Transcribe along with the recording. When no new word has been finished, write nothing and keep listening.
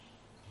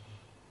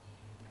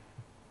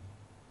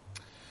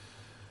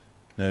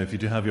Now, if you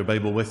do have your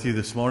Bible with you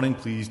this morning,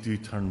 please do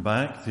turn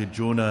back to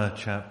Jonah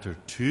chapter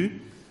 2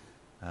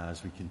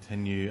 as we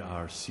continue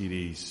our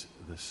series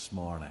this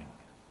morning.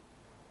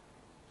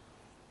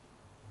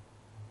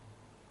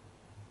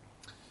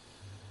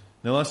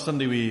 Now, last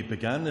Sunday we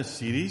began this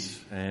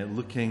series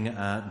looking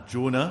at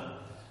Jonah,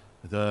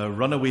 the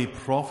runaway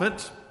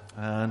prophet,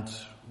 and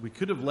we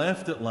could have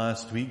left it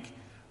last week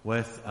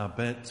with a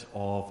bit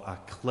of a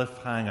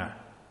cliffhanger.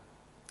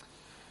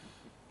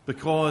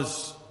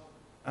 Because,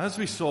 as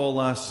we saw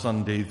last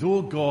Sunday,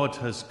 though God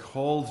has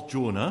called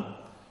Jonah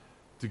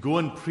to go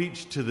and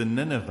preach to the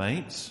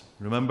Ninevites,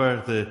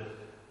 remember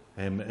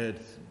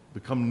it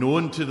become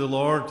known to the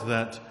Lord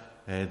that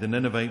the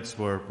Ninevites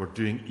were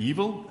doing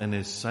evil in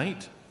his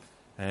sight,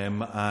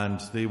 and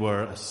they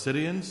were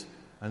Assyrians,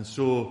 and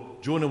so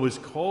Jonah was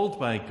called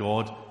by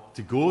God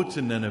to go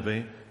to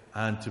Nineveh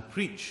and to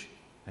preach,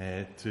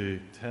 to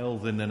tell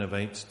the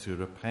Ninevites to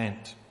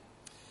repent.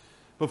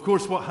 Of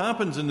course, what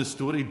happens in the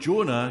story,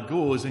 Jonah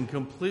goes in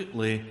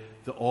completely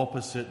the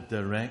opposite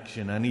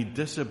direction, and he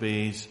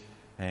disobeys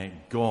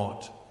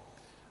God.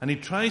 And he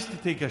tries to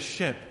take a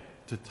ship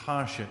to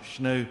Tarshish.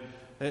 Now,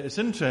 it's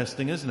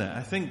interesting, isn't it?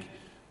 I think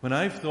when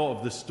I've thought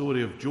of the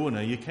story of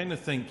Jonah, you kind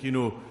of think,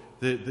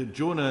 that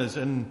Jonah is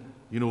in,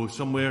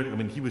 somewhere. I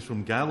mean, he was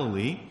from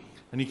Galilee,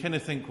 and you kind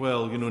of think,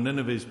 well,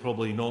 Nineveh is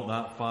probably not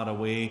that far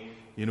away.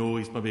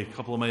 He's maybe a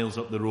couple of miles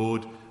up the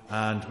road,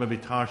 and maybe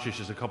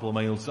Tarshish is a couple of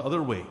miles the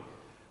other way.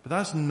 But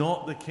that's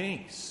not the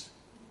case.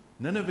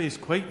 Nineveh is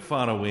quite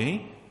far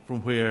away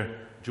from where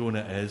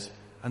Jonah is,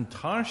 and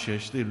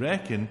Tarshish, they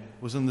reckon,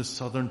 was on the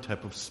southern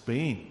tip of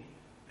Spain.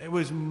 It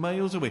was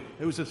miles away.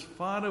 It was as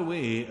far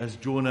away as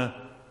Jonah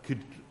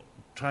could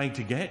try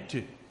to get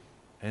to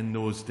in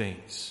those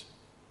days.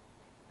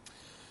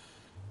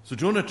 So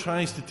Jonah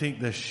tries to take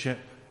this ship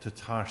to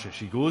Tarshish.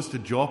 He goes to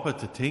Joppa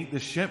to take the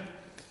ship,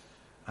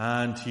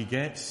 and he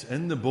gets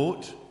in the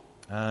boat,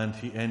 and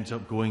he ends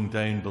up going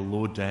down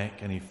below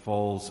deck and he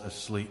falls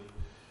asleep.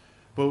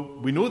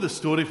 But we know the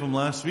story from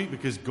last week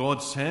because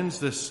God sends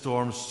this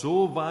storm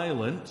so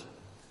violent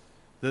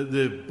that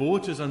the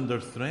boat is under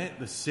threat.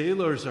 The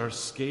sailors are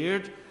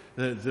scared.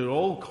 They're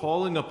all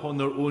calling upon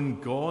their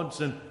own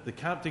gods, and the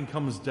captain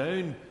comes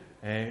down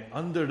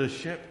under the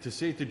ship to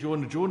say to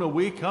Jonah, Jonah,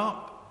 wake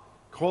up.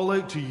 Call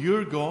out to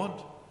your God.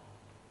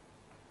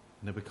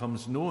 And it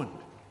becomes known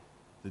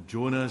that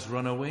Jonah has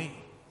run away.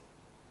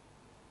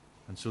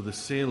 And so the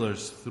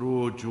sailors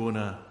throw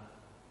Jonah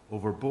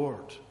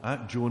overboard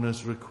at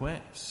Jonah's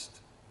request,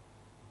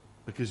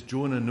 because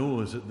Jonah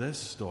knows that this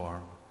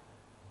storm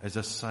is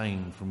a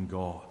sign from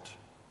God.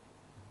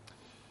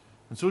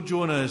 And so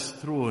Jonah is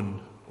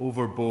thrown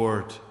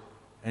overboard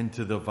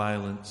into the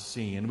violent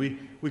sea. And we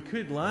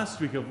could last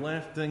week have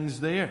left things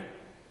there.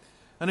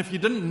 And if you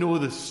didn't know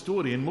this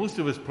story, and most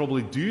of us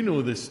probably do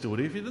know this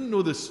story, if you didn't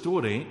know this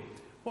story,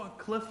 what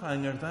a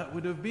cliffhanger that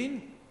would have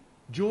been.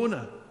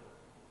 Jonah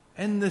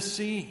in the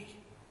sea.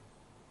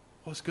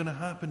 What's going to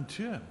happen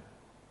to him?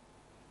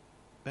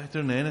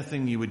 Better than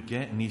anything you would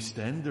get in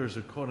EastEnders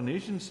or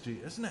Coronation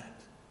Street, isn't it?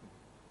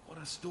 What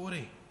a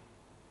story.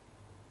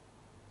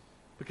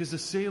 Because the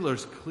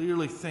sailors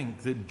clearly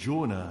think that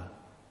Jonah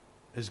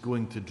is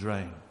going to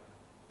drown.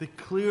 They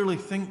clearly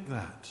think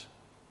that.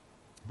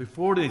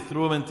 Before they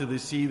throw him into the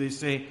sea, they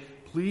say,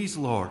 please,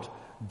 Lord,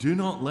 do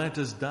not let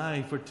us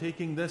die for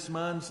taking this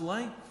man's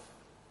life.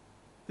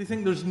 They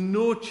think there's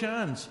no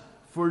chance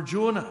for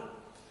Jonah.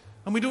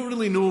 And we don't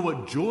really know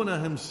what Jonah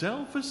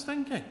himself is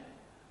thinking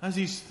as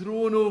he's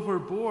thrown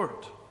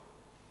overboard.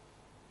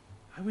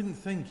 I wouldn't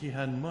think he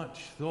had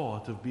much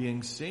thought of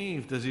being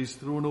saved as he's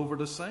thrown over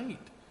the side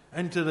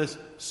into this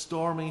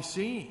stormy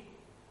sea.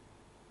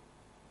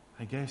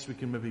 I guess we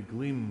can maybe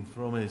glean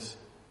from his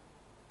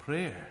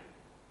prayer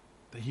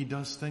that he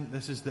does think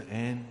this is the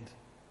end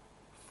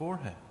for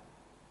him.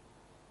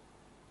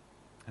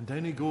 And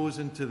down he goes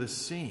into the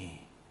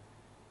sea.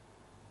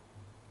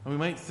 And we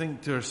might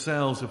think to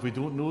ourselves, if we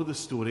don't know the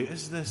story,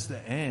 is this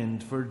the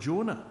end for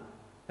Jonah?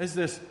 Is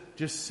this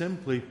just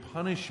simply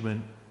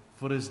punishment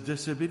for his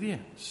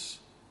disobedience?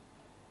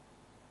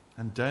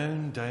 And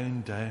down,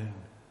 down, down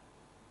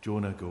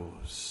Jonah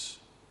goes.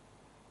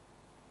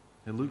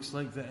 It looks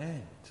like the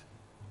end.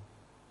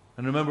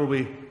 And remember,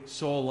 we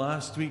saw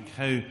last week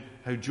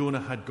how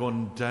Jonah had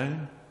gone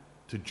down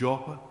to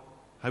Joppa,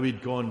 how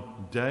he'd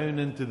gone down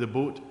into the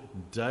boat,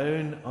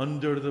 down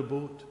under the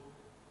boat,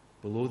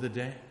 below the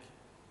deck.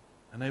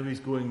 And now he's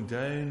going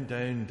down,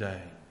 down,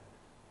 down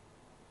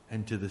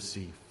into the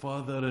sea,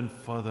 further and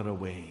further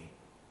away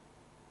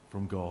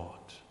from God.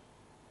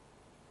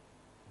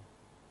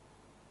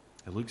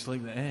 It looks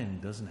like the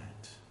end, doesn't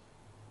it?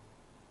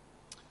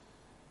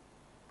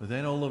 But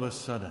then all of a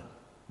sudden,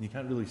 you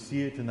can't really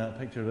see it in that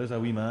picture, there is a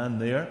wee man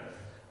there,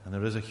 and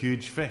there is a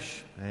huge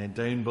fish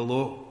down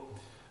below.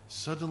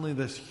 Suddenly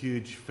this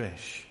huge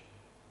fish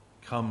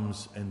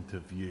comes into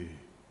view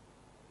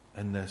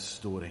in this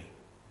story.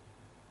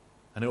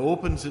 And it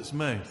opens its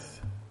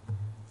mouth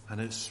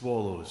and it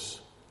swallows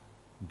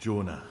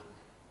Jonah.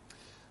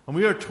 And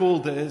we are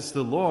told that it's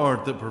the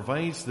Lord that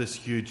provides this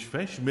huge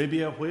fish,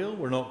 maybe a whale,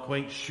 we're not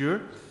quite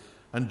sure.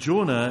 And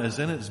Jonah is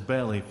in its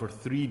belly for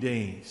 3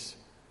 days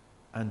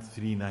and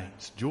 3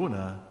 nights.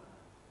 Jonah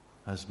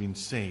has been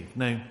saved.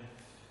 Now,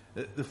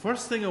 the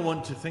first thing I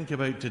want to think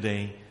about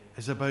today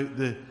is about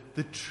the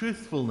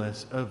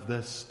truthfulness of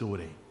this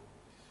story.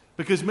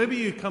 Because maybe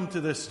you come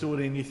to this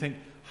story and you think,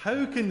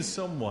 how can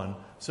someone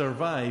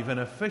survive in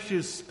a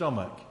fish's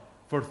stomach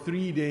for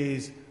 3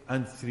 days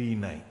and 3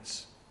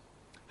 nights?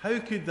 How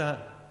could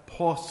that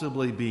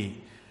possibly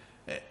be?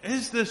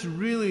 Is this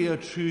really a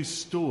true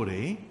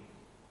story,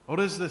 or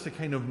is this a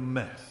kind of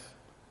myth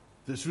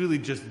that's really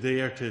just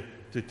there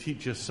to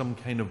teach us some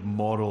kind of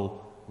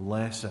moral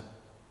lesson?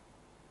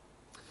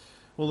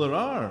 Well, there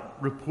are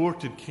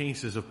reported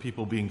cases of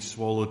people being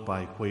swallowed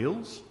by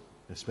whales,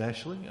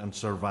 especially, and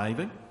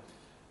surviving.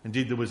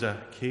 Indeed, there was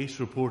a case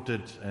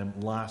reported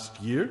last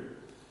year,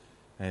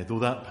 though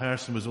that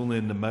person was only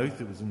in the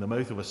mouth. It was in the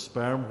mouth of a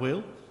sperm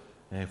whale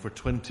for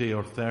 20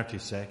 or 30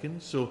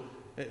 seconds. So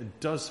it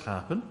does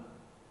happen.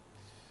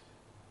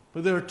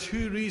 But there are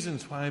 2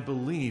 reasons why I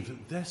believe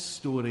that this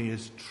story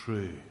is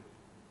true.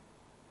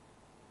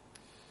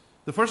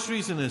 The first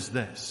reason is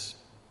this.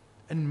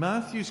 In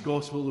Matthew's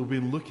Gospel that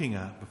we've been looking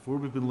at, before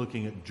we've been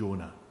looking at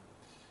Jonah,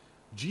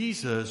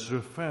 Jesus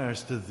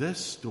refers to this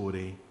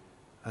story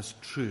as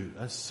true,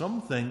 as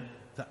something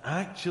that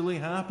actually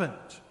happened.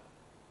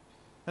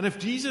 And if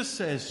Jesus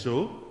says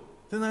so,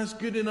 then that's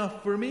good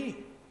enough for me.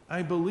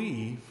 I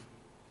believe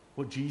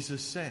what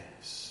Jesus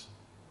says.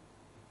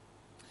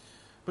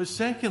 But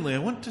secondly, I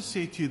want to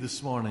say to you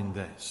this morning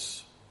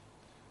this.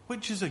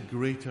 Which is a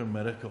greater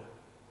miracle?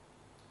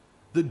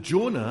 That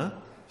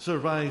Jonah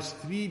survives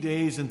 3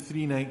 days and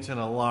 3 nights in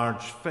a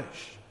large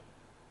fish,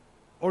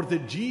 or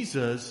that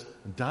Jesus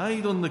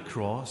died on the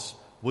cross,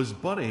 was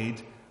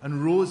buried,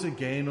 and rose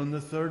again on the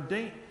 3rd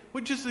day?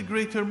 Which is the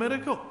greater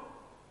miracle?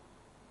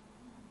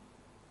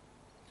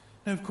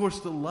 Now, of course,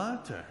 the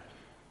latter,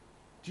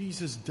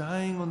 Jesus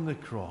dying on the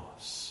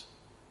cross,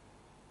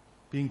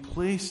 being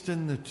placed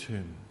in the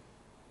tomb,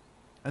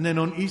 and then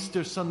on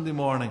Easter Sunday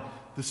morning,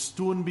 the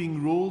stone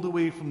being rolled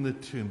away from the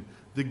tomb,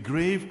 the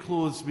grave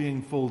clothes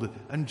being folded,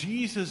 and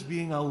Jesus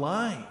being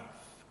alive.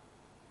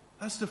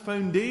 That's the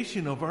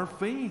foundation of our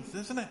faith,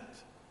 isn't it?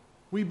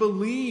 We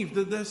believe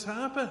that this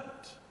happened.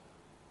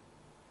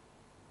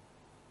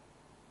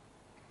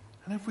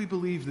 And if we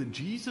believe that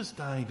Jesus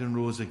died and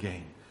rose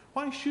again,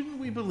 why shouldn't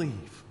we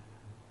believe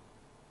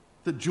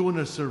that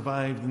Jonah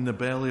survived in the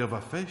belly of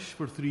a fish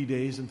for 3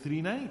 days and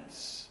 3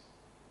 nights?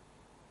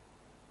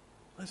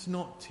 Let's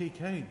not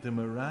take out the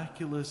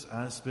miraculous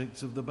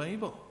aspects of the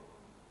Bible.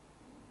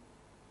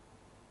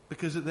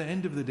 Because at the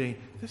end of the day,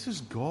 this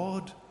is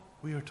God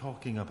we are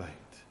talking about.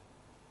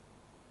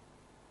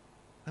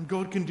 And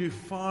God can do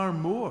far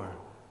more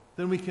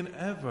than we can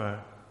ever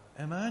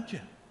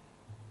imagine.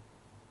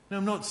 Now,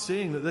 I'm not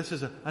saying that this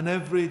is an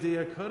everyday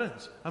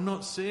occurrence. I'm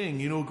not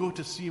saying, go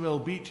to Seawell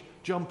Beach,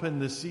 jump in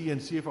the sea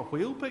and see if a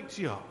whale picks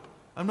you up.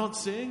 I'm not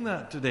saying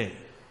that today.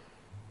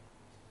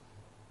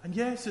 And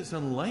yes, it's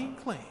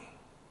unlikely.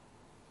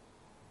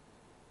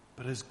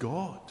 But it's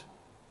God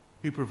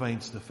who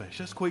provides the fish.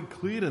 That's quite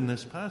clear in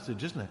this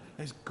passage, isn't it?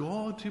 It's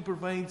God who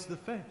provides the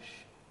fish.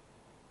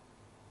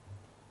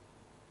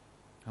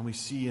 And we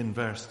see in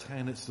verse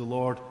 10, it's the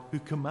Lord who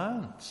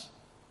commands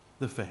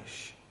the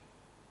fish.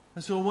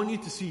 And so I want you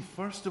to see,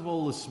 first of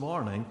all, this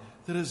morning,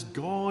 that it's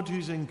God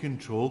who's in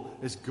control,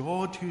 it's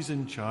God who's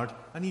in charge,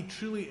 and He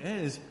truly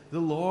is the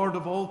Lord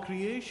of all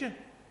creation.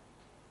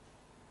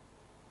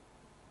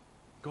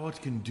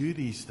 God can do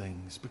these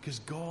things because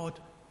God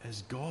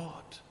is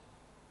God.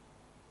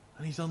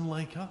 And He's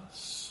unlike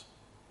us.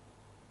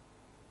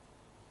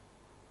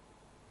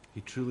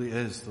 He truly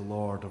is the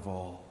Lord of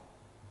all.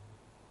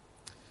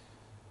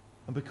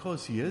 And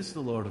because He is the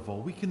Lord of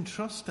all, we can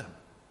trust Him.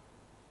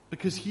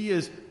 Because He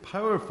is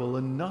powerful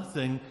and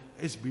nothing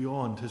is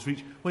beyond His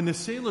reach. When the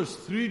sailors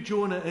threw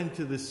Jonah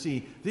into the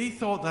sea, they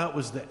thought that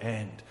was the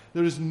end.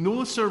 There is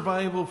no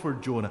survival for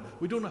Jonah.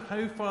 We don't know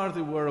how far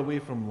they were away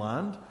from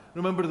land.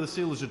 Remember, the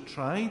sailors had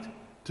tried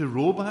to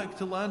row back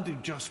to land. They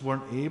just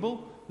weren't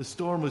able. The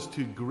storm was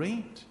too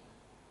great.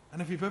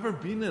 And if you've ever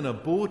been in a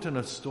boat in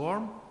a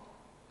storm,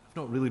 I've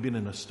not really been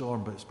in a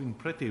storm, but it's been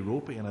pretty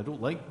ropey and I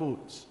don't like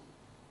boats.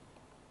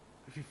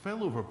 If you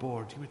fell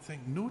overboard, you would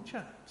think, no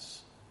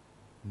chance.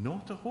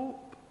 Not a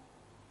hope.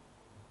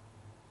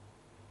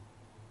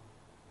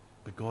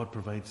 But God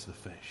provides the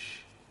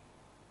fish.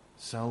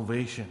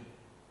 Salvation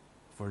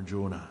for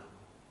Jonah.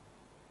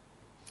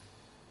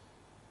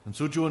 And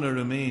so Jonah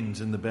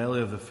remains in the belly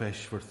of the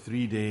fish for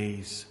 3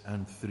 days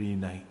and 3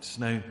 nights.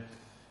 Now,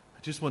 I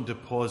just want to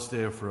pause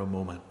there for a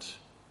moment.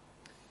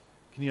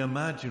 Can you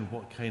imagine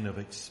what kind of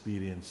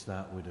experience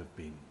that would have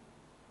been?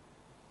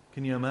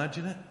 Can you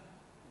imagine it?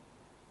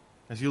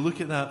 As you look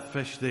at that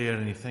fish there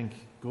and you think,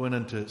 going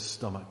into its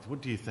stomach, what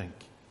do you think?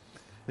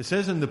 It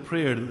says in the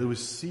prayer that there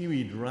was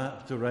seaweed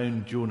wrapped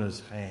around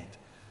Jonah's head.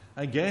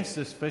 I guess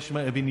this fish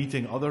might have been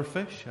eating other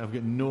fish. I've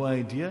got no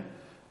idea.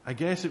 I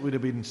guess it would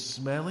have been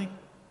smelly.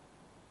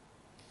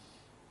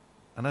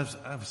 And as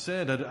I've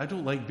said, I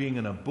don't like being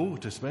in a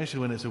boat, especially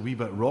when it's a wee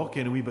bit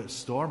rocky and a wee bit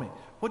stormy.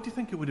 What do you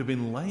think it would have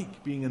been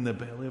like being in the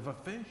belly of a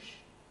fish?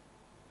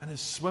 And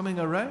it's swimming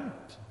around.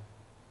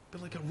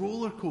 But like a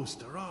roller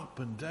coaster, up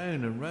and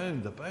down and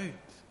round about.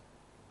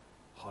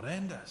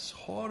 Horrendous,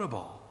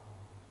 horrible,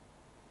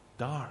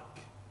 dark,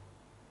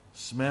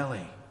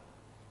 smelly,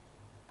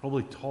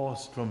 probably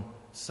tossed from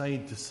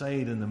side to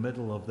side in the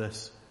middle of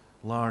this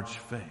large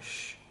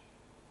fish.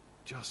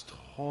 Just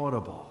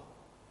horrible.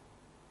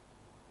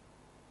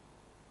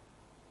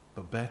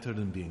 But better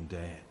than being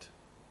dead.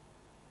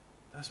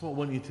 That's what I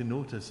want you to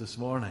notice this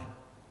morning.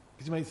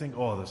 Because you might think,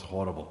 oh, that's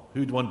horrible.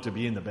 Who'd want to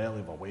be in the belly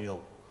of a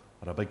whale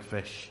or a big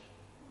fish?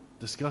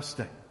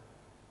 Disgusting.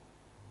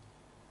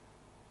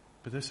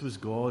 But this was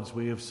God's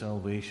way of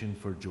salvation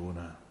for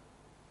Jonah.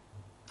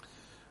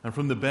 And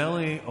from the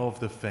belly of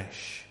the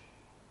fish,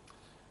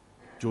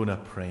 Jonah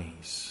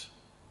prays.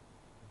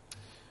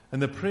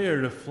 And the prayer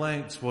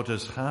reflects what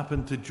has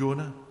happened to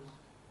Jonah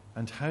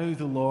and how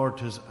the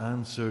Lord has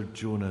answered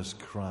Jonah's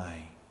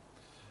cry.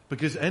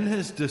 Because in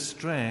his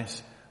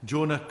distress,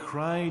 Jonah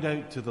cried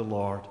out to the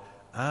Lord,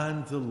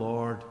 and the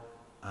Lord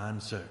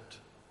answered.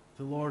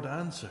 The Lord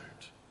answered.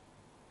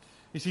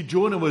 You see,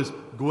 Jonah was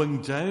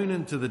going down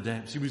into the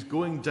depths. He was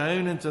going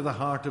down into the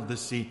heart of the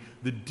sea.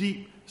 The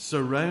deep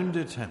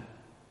surrounded him.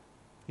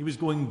 He was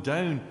going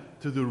down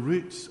to the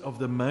roots of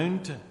the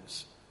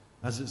mountains,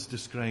 as it's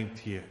described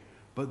here.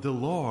 But the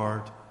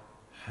Lord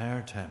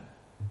heard him.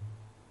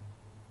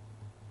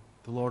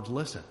 The Lord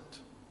listened,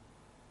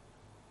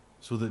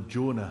 so that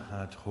Jonah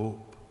had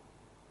hope.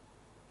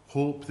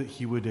 Hope that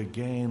he would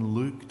again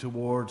look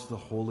towards the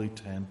holy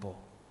temple.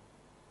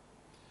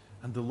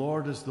 And the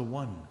Lord is the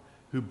one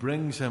who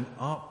brings him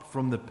up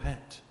from the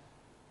pit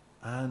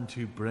and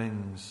who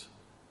brings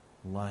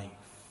life.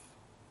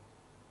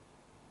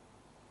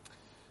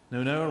 Now,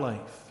 in our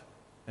life,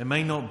 it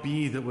might not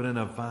be that we're in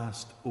a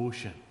vast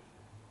ocean,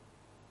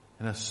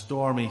 in a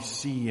stormy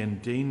sea in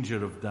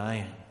danger of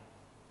dying.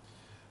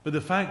 But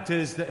the fact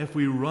is that if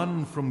we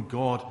run from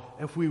God,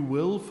 if we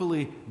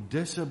willfully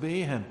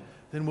disobey him,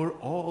 then we're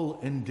all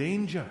in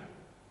danger.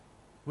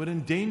 We're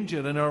in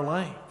danger in our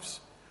lives.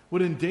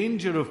 We're in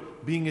danger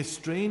of being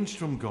estranged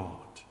from God.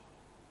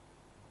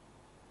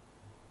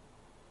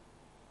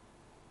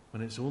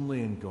 When it's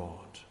only in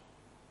God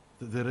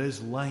that there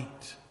is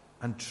light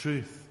and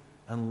truth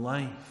and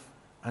life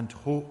and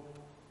hope,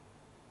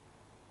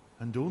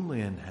 and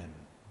only in him.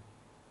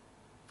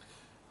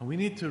 And we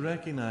need to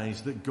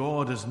recognize that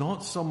God is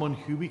not someone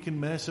who we can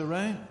mess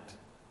around.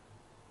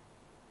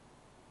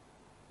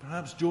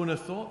 Perhaps Jonah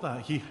thought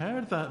that. He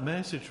heard that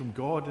message from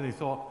God and he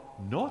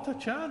thought, not a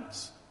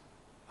chance.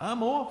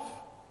 I'm off.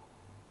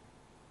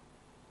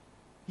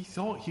 He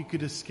thought he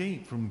could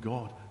escape from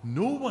God.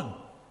 No one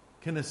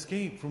can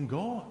escape from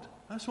God.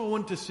 That's what I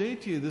want to say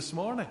to you this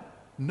morning.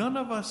 None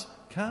of us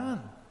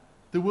can.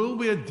 There will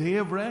be a day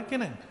of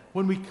reckoning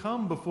when we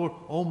come before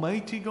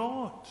Almighty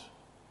God.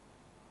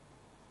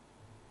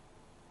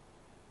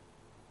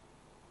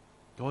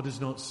 God is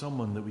not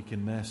someone that we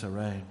can mess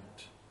around.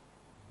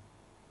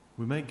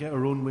 We might get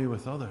our own way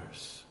with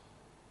others,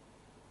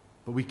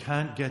 but we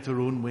can't get our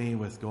own way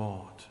with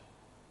God.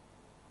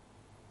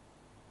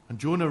 And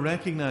Jonah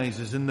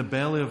recognizes in the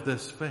belly of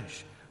this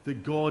fish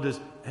that God is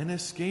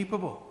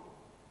inescapable.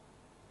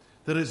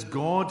 That it's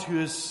God who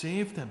has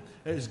saved him.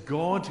 It is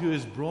God who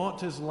has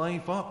brought his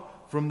life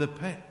up from the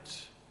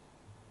pit.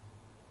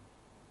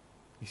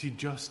 You see,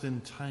 just in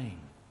time,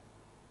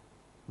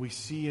 we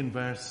see in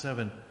verse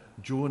 7,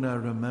 Jonah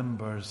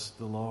remembers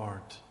the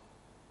Lord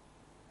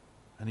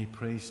and he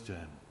prays to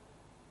him.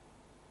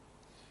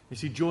 You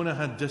see, Jonah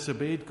had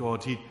disobeyed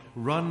God. He'd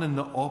run in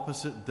the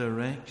opposite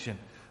direction.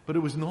 But it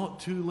was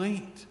not too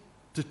late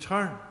to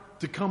turn,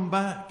 to come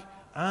back,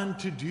 and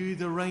to do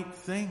the right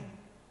thing.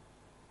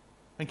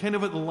 And kind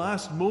of at the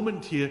last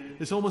moment here,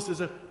 it's almost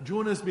as if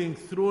Jonah's being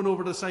thrown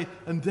over the side.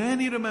 And then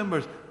he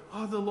remembers,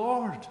 the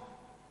Lord.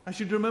 I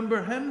should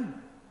remember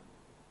him.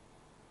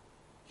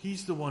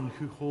 He's the one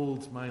who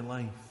holds my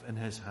life in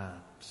his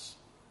hands.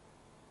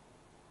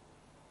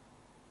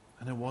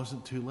 And it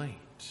wasn't too late.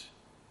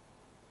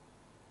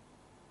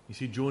 You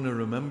see, Jonah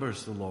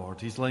remembers the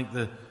Lord. He's like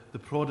the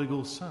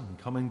prodigal son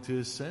coming to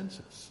his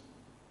senses.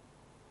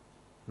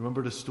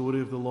 Remember the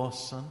story of the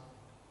lost son?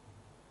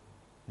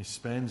 He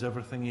spends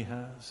everything he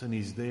has and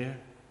he's there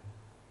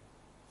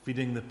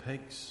feeding the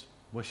pigs,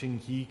 wishing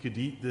he could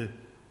eat the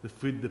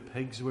food the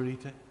pigs were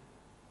eating.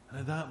 And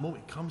at that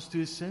moment he comes to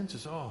his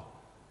senses. I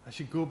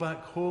should go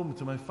back home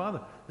to my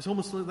father. It's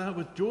almost like that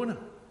with Jonah.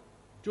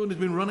 Jonah's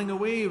been running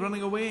away. I'm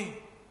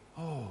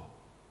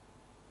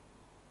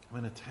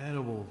in a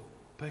terrible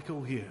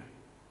pickle here.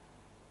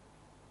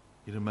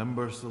 He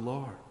remembers the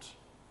Lord,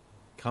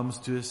 comes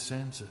to his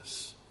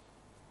senses.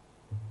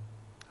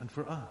 And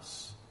for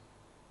us,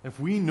 if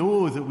we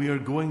know that we are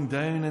going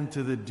down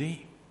into the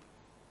deep,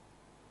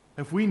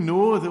 if we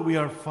know that we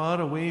are far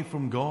away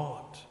from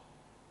God,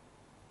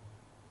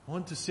 I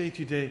want to say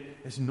today,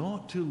 it's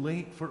not too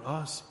late for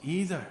us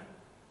either.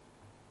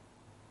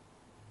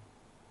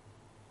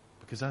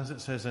 Because as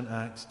it says in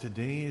Acts,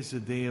 today is the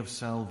day of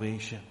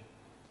salvation.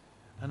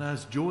 And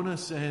as Jonah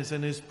says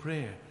in his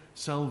prayer,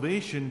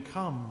 salvation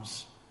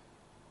comes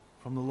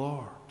from the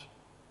Lord.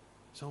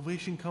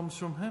 Salvation comes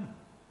from him.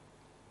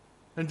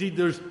 Indeed,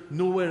 there's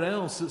nowhere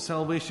else that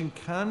salvation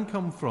can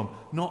come from.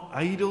 Not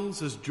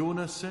idols, as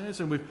Jonah says,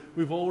 and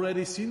we've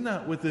already seen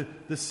that with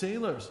the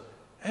sailors.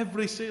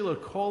 Every sailor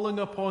calling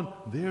upon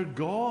their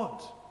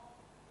God.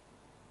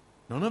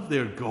 None of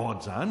their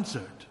gods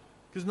answered,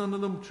 because none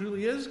of them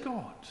truly is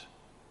God.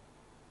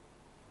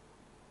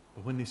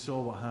 But when they saw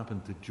what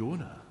happened to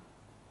Jonah,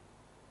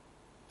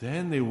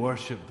 then they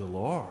worshipped the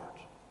Lord,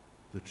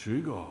 the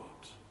true God.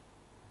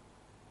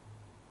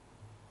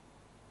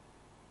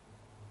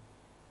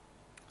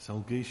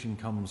 Salvation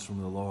comes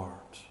from the Lord.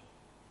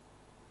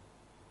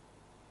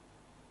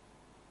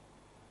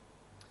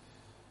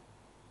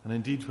 And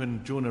indeed,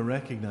 when Jonah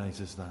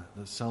recognizes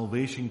that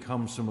salvation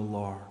comes from the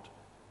Lord,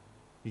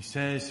 he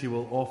says he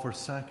will offer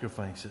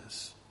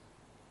sacrifices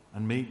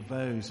and make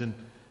vows. And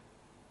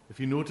if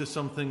you notice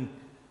something,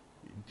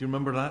 do you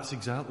remember that's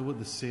exactly what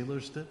the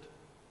sailors did?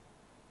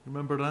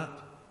 Remember that?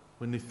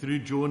 When they threw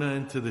Jonah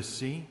into the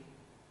sea,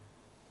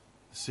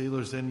 the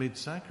sailors then made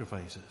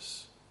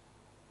sacrifices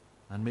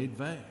and made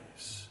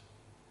vows.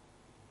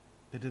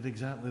 They did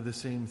exactly the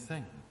same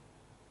thing.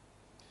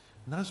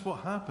 And that's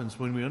what happens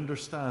when we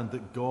understand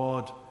that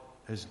God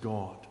is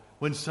God.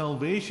 When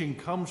salvation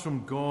comes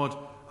from God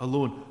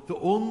alone, the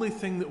only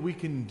thing that we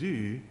can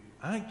do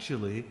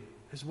actually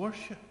is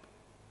worship.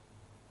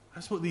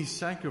 That's what these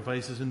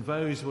sacrifices and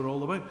vows were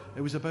all about.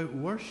 It was about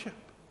worship.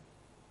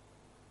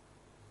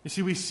 You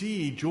see, we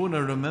see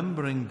Jonah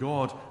remembering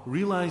God,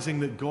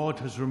 realizing that God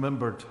has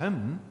remembered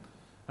him,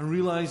 and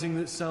realizing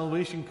that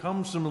salvation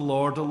comes from the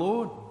Lord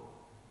alone.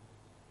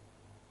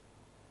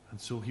 And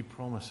so he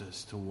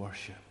promises to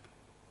worship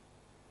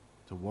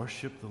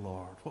the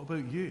Lord. What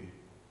about you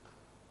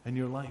in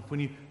your life?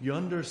 When you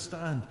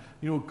understand,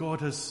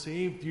 God has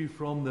saved you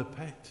from the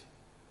pit,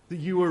 that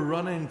you were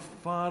running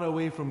far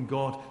away from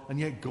God, and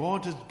yet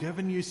God has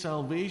given you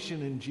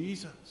salvation in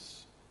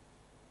Jesus.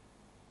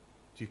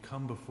 Do you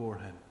come before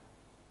him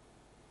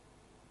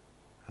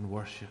and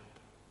worship?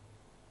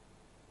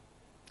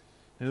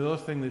 Now, the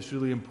other thing that's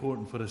really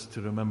important for us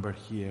to remember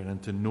here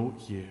and to note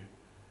here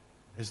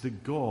is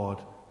that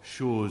God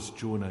shows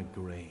Jonah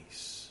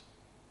grace.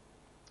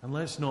 And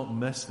let's not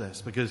miss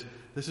this, because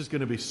this is going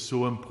to be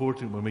so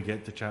important when we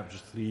get to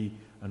chapters 3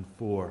 and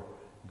 4,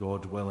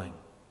 God willing.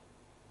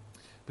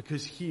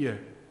 Because here,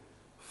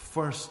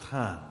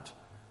 firsthand,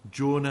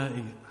 Jonah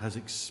has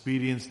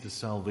experienced the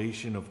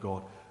salvation of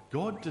God.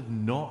 God did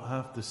not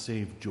have to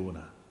save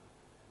Jonah.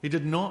 He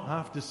did not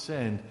have to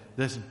send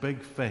this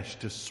big fish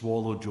to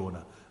swallow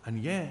Jonah. And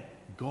yet,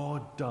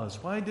 God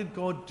does. Why did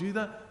God do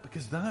that?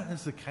 Because that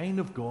is the kind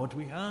of God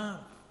we have.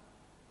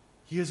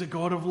 He is a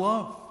God of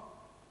love.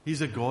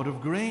 He's a God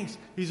of grace.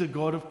 He's a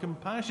God of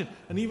compassion.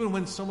 And even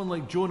when someone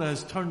like Jonah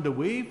has turned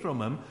away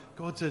from him,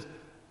 God says,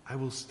 I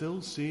will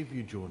still save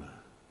you, Jonah.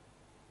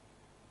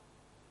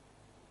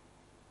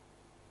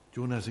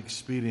 Jonah has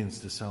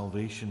experienced the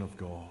salvation of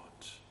God.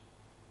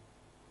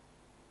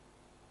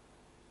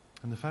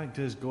 And the fact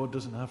is, God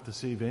doesn't have to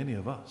save any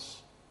of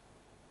us.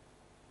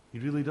 He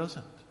really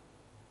doesn't.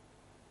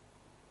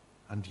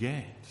 And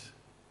yet,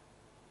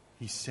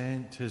 he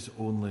sent his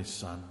only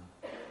Son,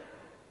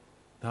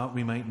 that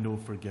we might know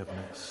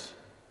forgiveness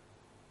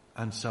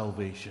and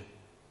salvation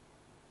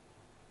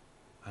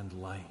and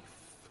life.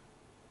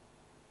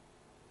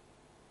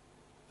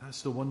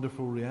 That's the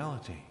wonderful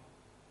reality,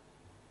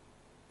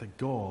 that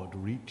God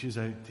reaches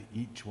out to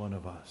each one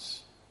of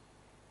us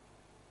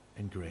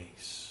in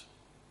grace.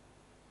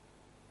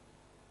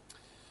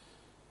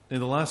 Now,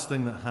 the last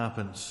thing that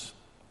happens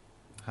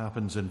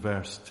in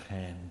verse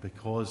 10,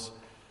 because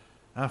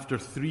after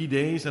 3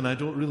 days, and I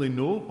don't really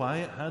know why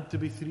it had to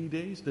be 3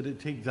 days. Did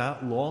it take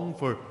that long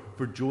for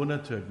Jonah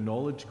to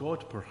acknowledge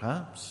God?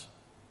 Perhaps.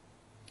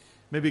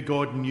 Maybe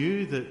God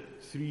knew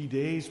that 3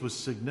 days was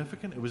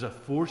significant. It was a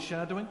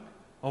foreshadowing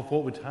of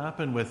what would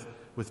happen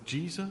with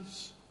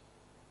Jesus.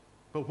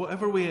 But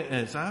whatever way it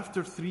is,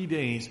 after 3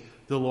 days,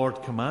 the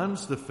Lord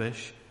commands the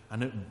fish,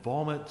 and it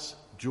vomits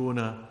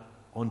Jonah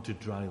onto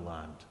dry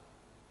land.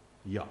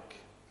 Yuck.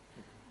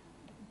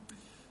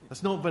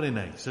 That's not very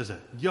nice, is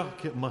it?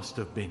 Yuck it must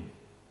have been.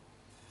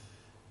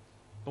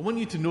 I want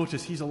you to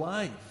notice he's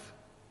alive.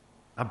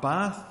 A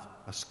bath,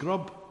 a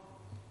scrub,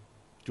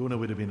 Jonah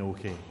would have been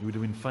okay. He would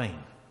have been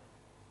fine.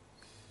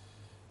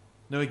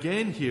 Now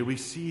again here we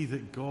see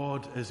that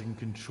God is in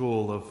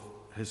control of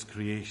his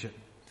creation.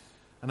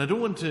 And I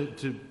don't want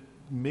to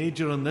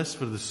major on this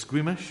for the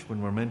squeamish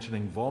when we're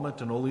mentioning vomit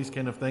and all these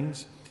kind of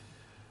things.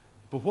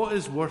 But what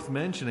is worth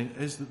mentioning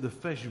is that the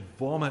fish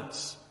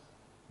vomits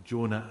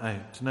Jonah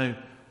out. Now,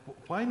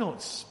 why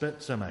not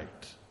spits him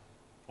out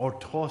or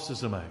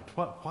tosses him out?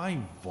 Why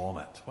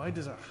vomit? Why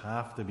does it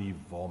have to be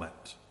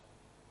vomit?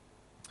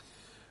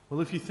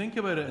 Well, if you think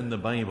about it in the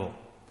Bible,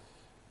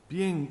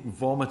 being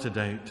vomited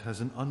out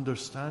has an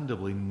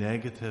understandably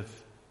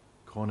negative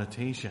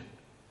connotation.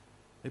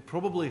 It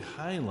probably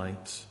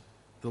highlights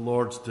the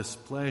Lord's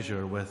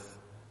displeasure with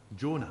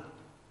Jonah.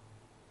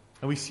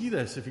 And we see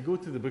this if you go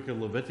to the book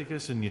of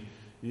Leviticus and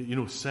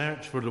you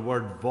search for the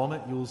word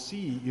vomit, you'll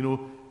see,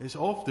 it's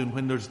often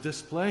when there's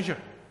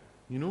displeasure.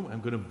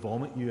 I'm going to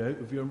vomit you out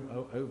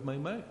of my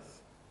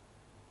mouth.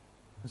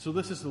 And so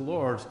this is the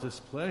Lord's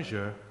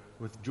displeasure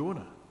with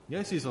Jonah.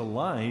 Yes, he's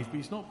alive, but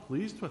he's not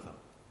pleased with him.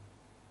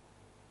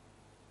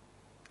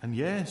 And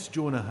yes,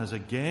 Jonah has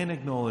again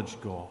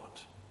acknowledged God.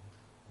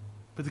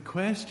 But the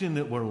question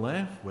that we're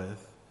left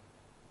with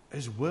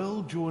is,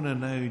 will Jonah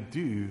now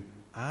do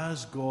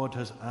as God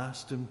has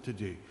asked him to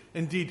do?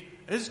 Indeed,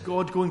 is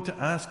God going to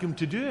ask him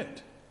to do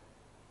it?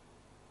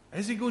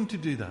 Is he going to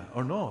do that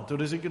or not?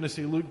 Or is he going to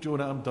say, look,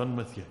 Jonah, I'm done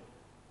with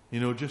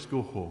you. Just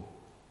go home.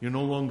 You're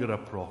no longer a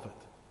prophet.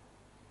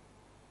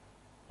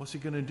 What's he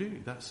going to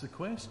do? That's the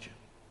question.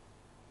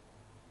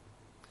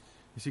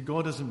 You see,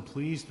 God isn't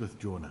pleased with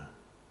Jonah.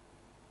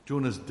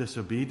 Jonah's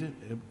disobeyed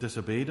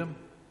him.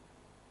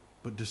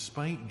 But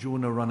despite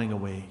Jonah running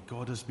away,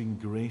 God has been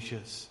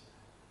gracious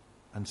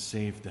and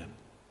saved him.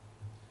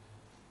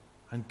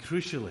 And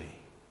crucially,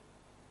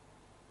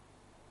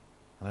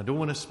 and I don't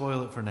want to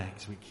spoil it for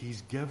next week,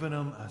 he's given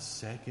him a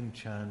second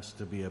chance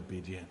to be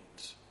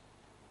obedient.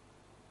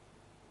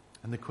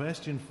 And the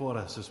question for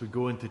us as we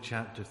go into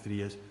chapter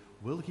 3 is,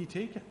 will he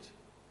take it?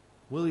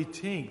 Will he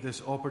take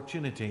this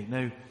opportunity?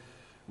 Now,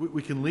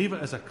 we can leave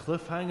it as a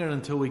cliffhanger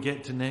until we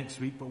get to next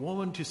week, but what I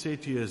want to say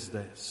to you is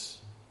this.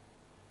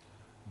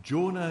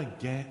 Jonah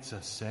gets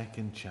a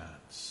second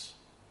chance.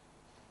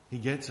 He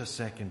gets a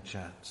second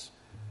chance.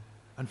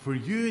 And for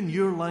you in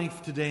your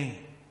life today,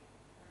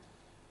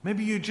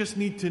 maybe you just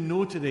need to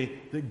know today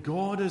that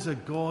God is a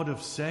God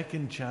of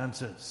second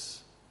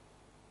chances.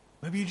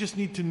 Maybe you just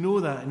need to know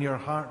that in your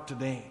heart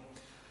today.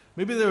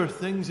 Maybe there are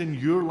things in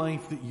your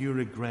life that you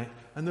regret,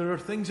 and there are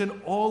things in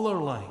all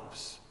our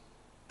lives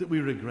that we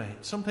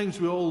regret. Sometimes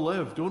we all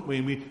live, don't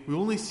we? We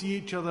only see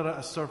each other at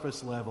a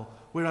surface level,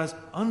 whereas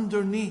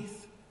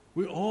underneath,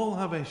 we all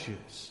have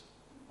issues,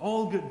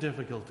 all got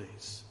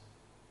difficulties,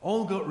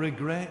 all got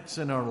regrets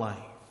in our life.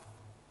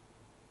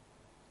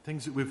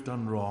 Things that we've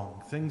done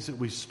wrong, things that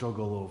we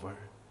struggle over,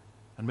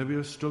 and maybe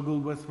we've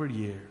struggled with for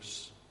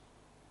years.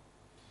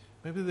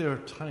 Maybe there are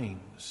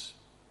times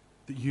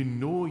that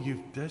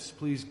you've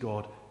displeased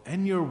God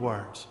in your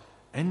words,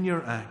 in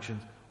your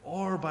actions,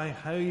 or by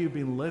how you've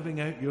been living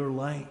out your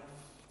life.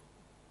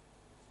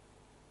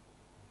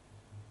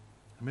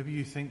 And maybe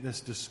you think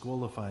this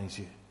disqualifies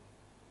you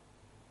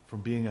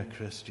from being a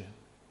Christian.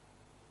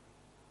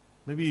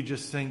 Maybe you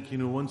just think,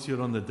 once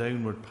you're on the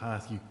downward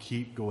path, you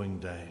keep going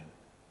down.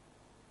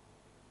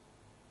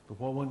 But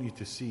what I want you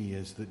to see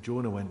is that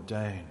Jonah went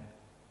down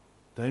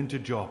to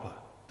Joppa,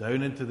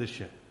 down into the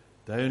ship,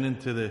 down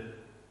into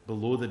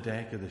below the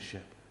deck of the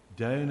ship,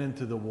 down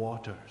into the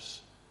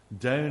waters,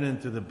 down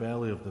into the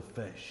belly of the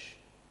fish.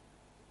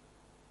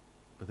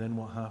 But then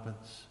what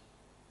happens?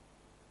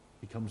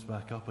 He comes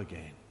back up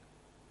again.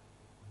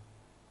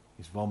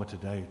 He's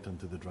vomited out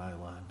onto the dry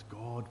land.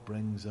 God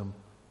brings him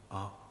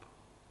up.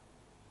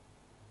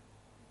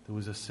 There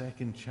was a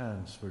second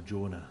chance for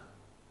Jonah.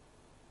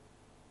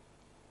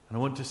 And I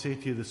want to say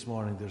to you this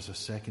morning, there's a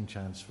second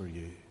chance for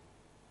you.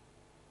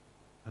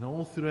 And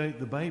all throughout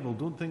the Bible,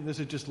 don't think this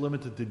is just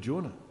limited to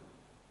Jonah.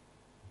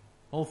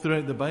 All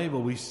throughout the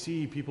Bible, we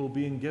see people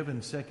being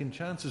given second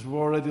chances. We've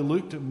already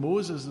looked at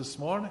Moses this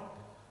morning.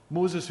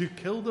 Moses, who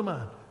killed a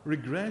man,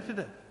 regretted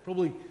it,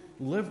 probably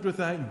lived with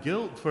that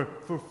guilt for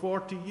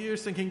 40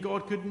 years, thinking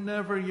God could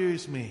never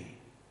use me.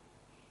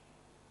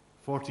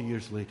 40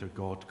 years later,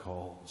 God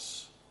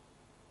calls.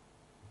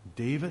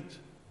 David,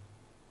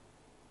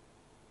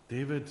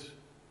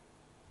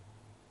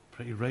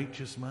 pretty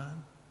righteous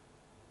man.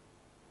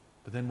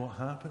 But then what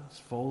happens?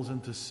 Falls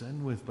into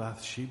sin with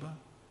Bathsheba.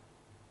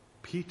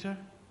 Peter,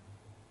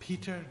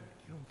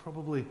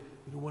 probably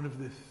one of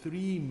the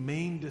three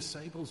main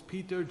disciples,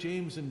 Peter,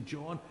 James, and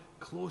John,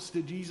 close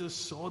to Jesus,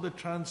 saw the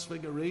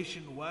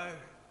transfiguration. Wow.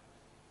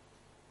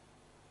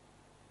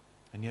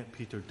 And yet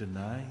Peter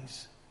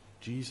denies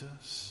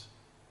Jesus.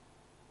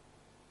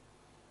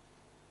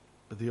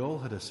 But they all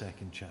had a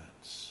second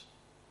chance.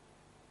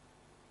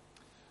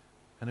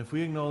 And if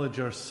we acknowledge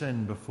our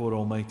sin before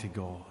Almighty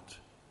God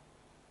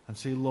and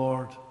say,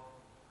 Lord,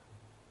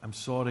 I'm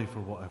sorry for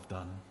what I've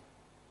done.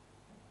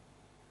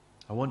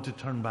 I want to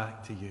turn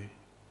back to you.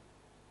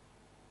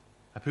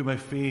 I put my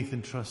faith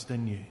and trust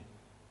in you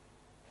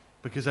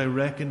because I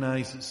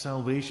recognize that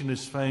salvation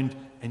is found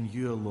in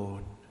you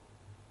alone.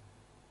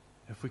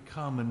 If we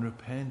come in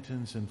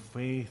repentance and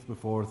faith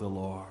before the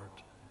Lord,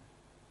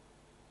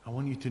 I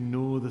want you to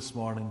know this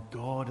morning,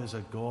 God is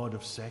a God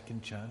of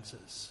second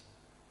chances.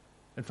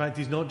 In fact,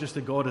 He's not just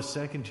a God of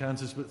second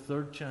chances, but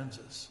third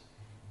chances,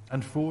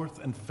 and fourth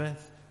and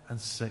fifth and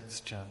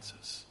sixth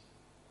chances.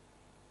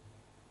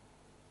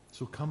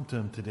 So come to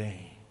Him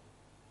today.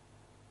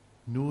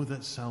 Know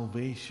that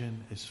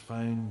salvation is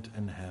found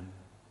in Him.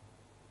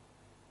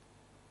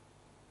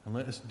 And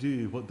let us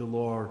do what the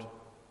Lord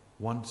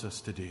wants us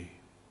to do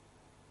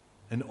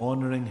in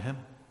honoring Him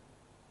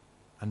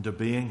and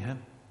obeying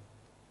Him,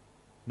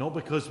 Not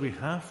because we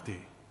have to,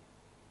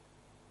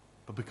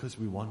 but because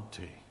we want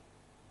to.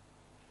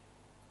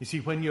 You see,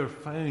 when you're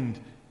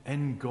found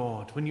in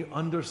God, when you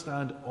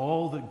understand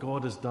all that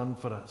God has done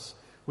for us,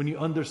 when you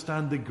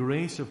understand the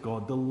grace of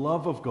God, the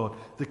love of God,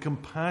 the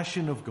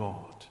compassion of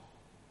God,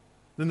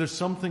 then there's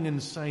something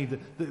inside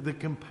that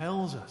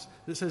compels us,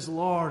 that says,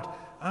 Lord,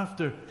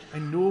 after I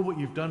know what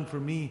you've done for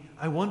me,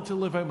 I want to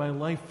live out my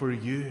life for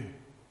you.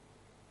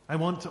 I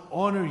want to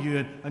honor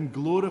you and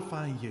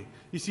glorify you.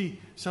 You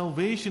see,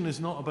 salvation is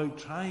not about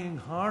trying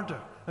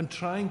harder and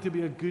trying to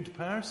be a good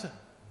person.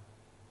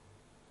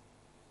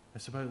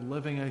 It's about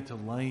living out a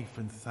life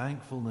in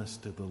thankfulness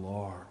to the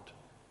Lord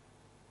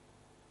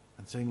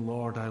and saying,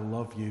 Lord, I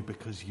love you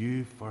because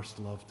you first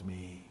loved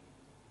me.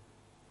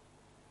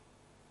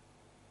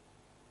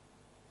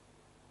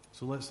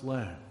 So let's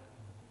learn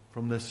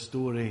from this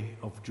story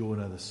of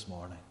Jonah this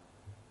morning.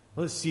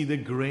 Let's see the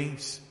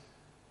grace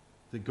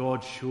that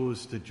God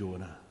shows to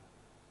Jonah.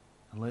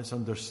 And let's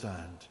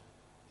understand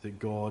that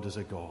God is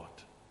a God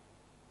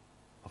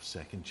of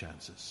second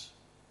chances.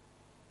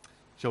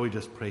 Shall we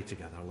just pray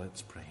together?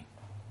 Let's pray.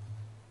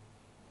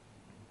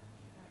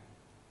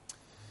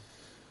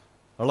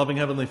 Our loving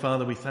Heavenly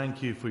Father, we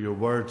thank you for your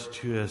words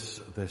to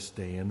us this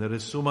day. And there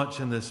is so much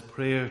in this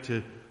prayer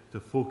to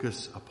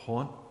focus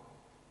upon.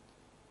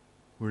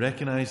 We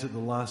recognize at the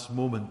last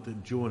moment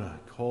that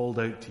Jonah called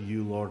out to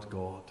you, Lord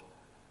God,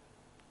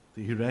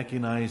 that he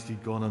recognized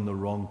he'd gone on the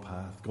wrong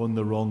path, gone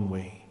the wrong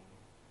way.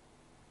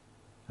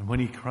 And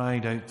when he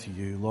cried out to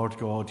you, Lord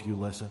God, you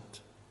listened.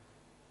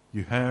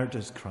 You heard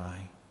his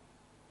cry,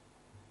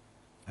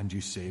 and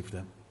you saved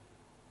him.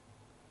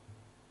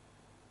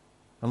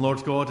 And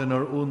Lord God, in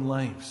our own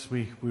lives,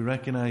 we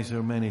recognize there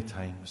are many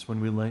times when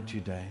we let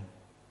you down.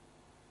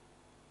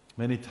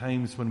 Many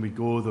times when we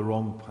go the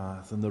wrong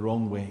path and the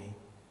wrong way.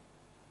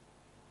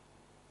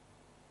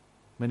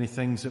 Many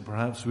things that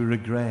perhaps we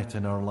regret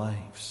in our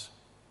lives.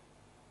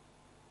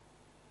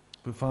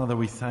 But Father,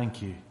 we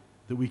thank you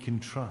that we can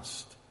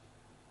trust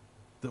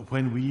that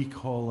when we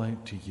call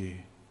out to you,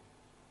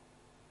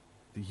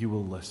 that you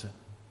will listen.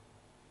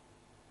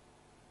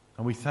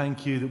 And we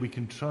thank you that we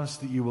can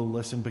trust that you will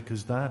listen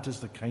because that is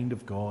the kind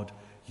of God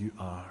you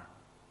are.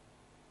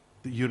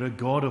 That you're a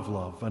God of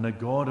love and a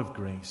God of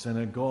grace and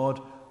a God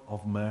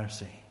of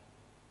mercy.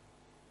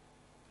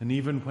 And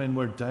even when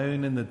we're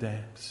down in the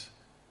depths,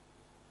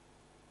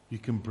 you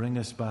can bring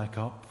us back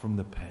up from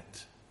the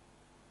pit.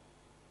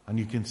 And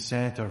you can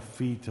set our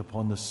feet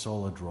upon the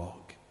solid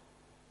rock,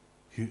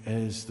 who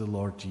is the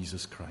Lord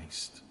Jesus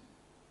Christ.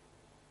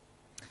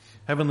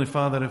 Heavenly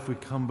Father, if we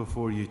come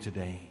before you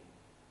today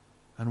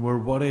and we're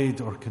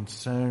worried or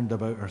concerned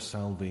about our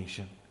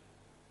salvation,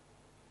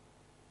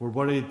 we're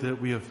worried that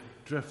we have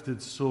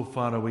drifted so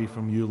far away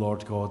from you,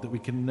 Lord God, that we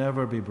can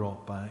never be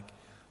brought back.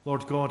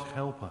 Lord God,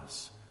 help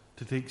us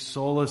to take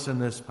solace in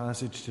this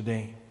passage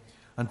today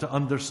and to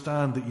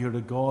understand that you're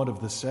a God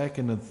of the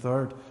second and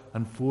third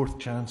and fourth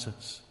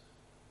chances.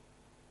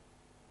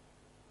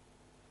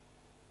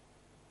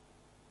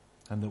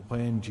 And that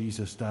when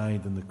Jesus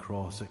died on the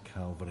cross at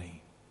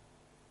Calvary,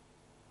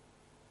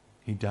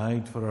 he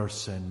died for our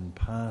sin,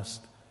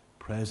 past,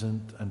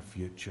 present, and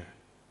future.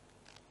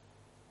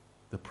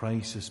 The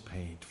price is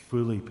paid,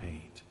 fully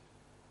paid,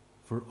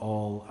 for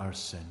all our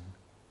sin.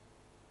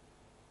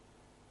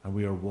 And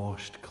we are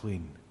washed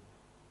clean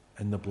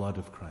in the blood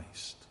of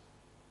Christ.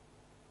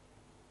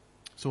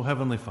 So,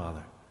 Heavenly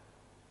Father,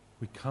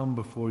 we come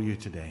before you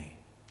today.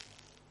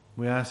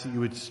 We ask that you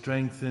would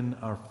strengthen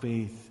our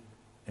faith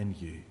in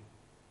you,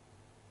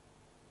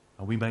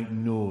 and we might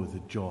know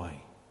the joy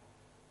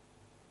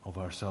of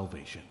our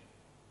salvation.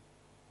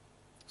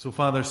 So,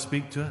 Father,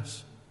 speak to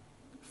us.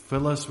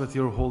 Fill us with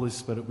your Holy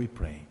Spirit, we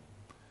pray.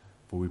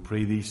 For we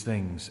pray these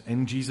things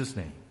in Jesus'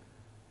 name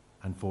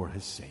and for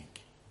his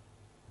sake.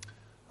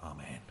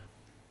 Amen.